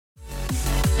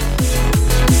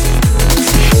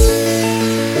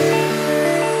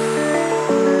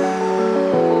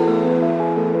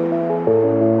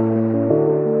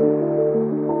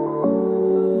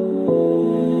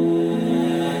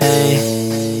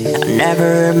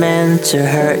never meant to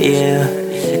hurt you.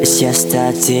 It's just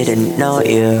I didn't know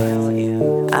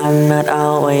you. I'm not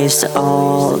always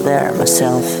all there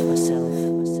myself.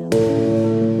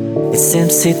 It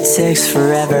seems it takes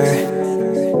forever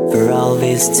for all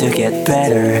this to get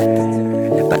better,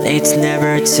 but it's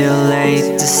never too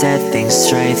late to set things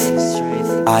straight.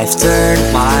 I've turned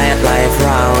my life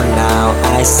round, now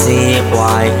I see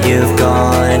why you've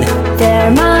gone.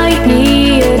 There might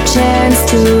be a chance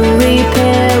to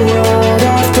repair what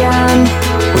I've done.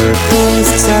 We're both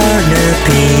torn to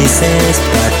pieces,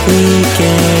 but we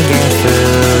can get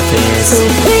through this. So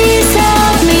please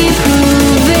help me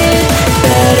prove it.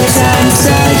 Better times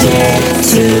are yet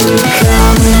to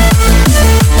come.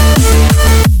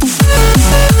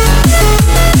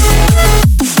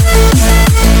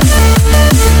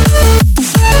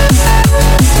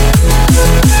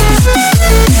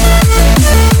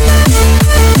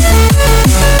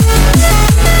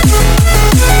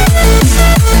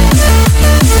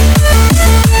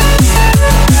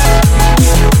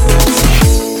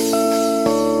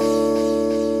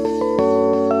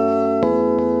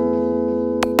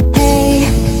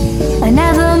 I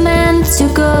never meant to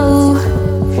go.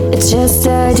 It's just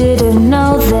I didn't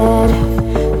know that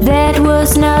that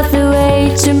was not the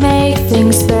way to make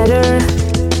things better.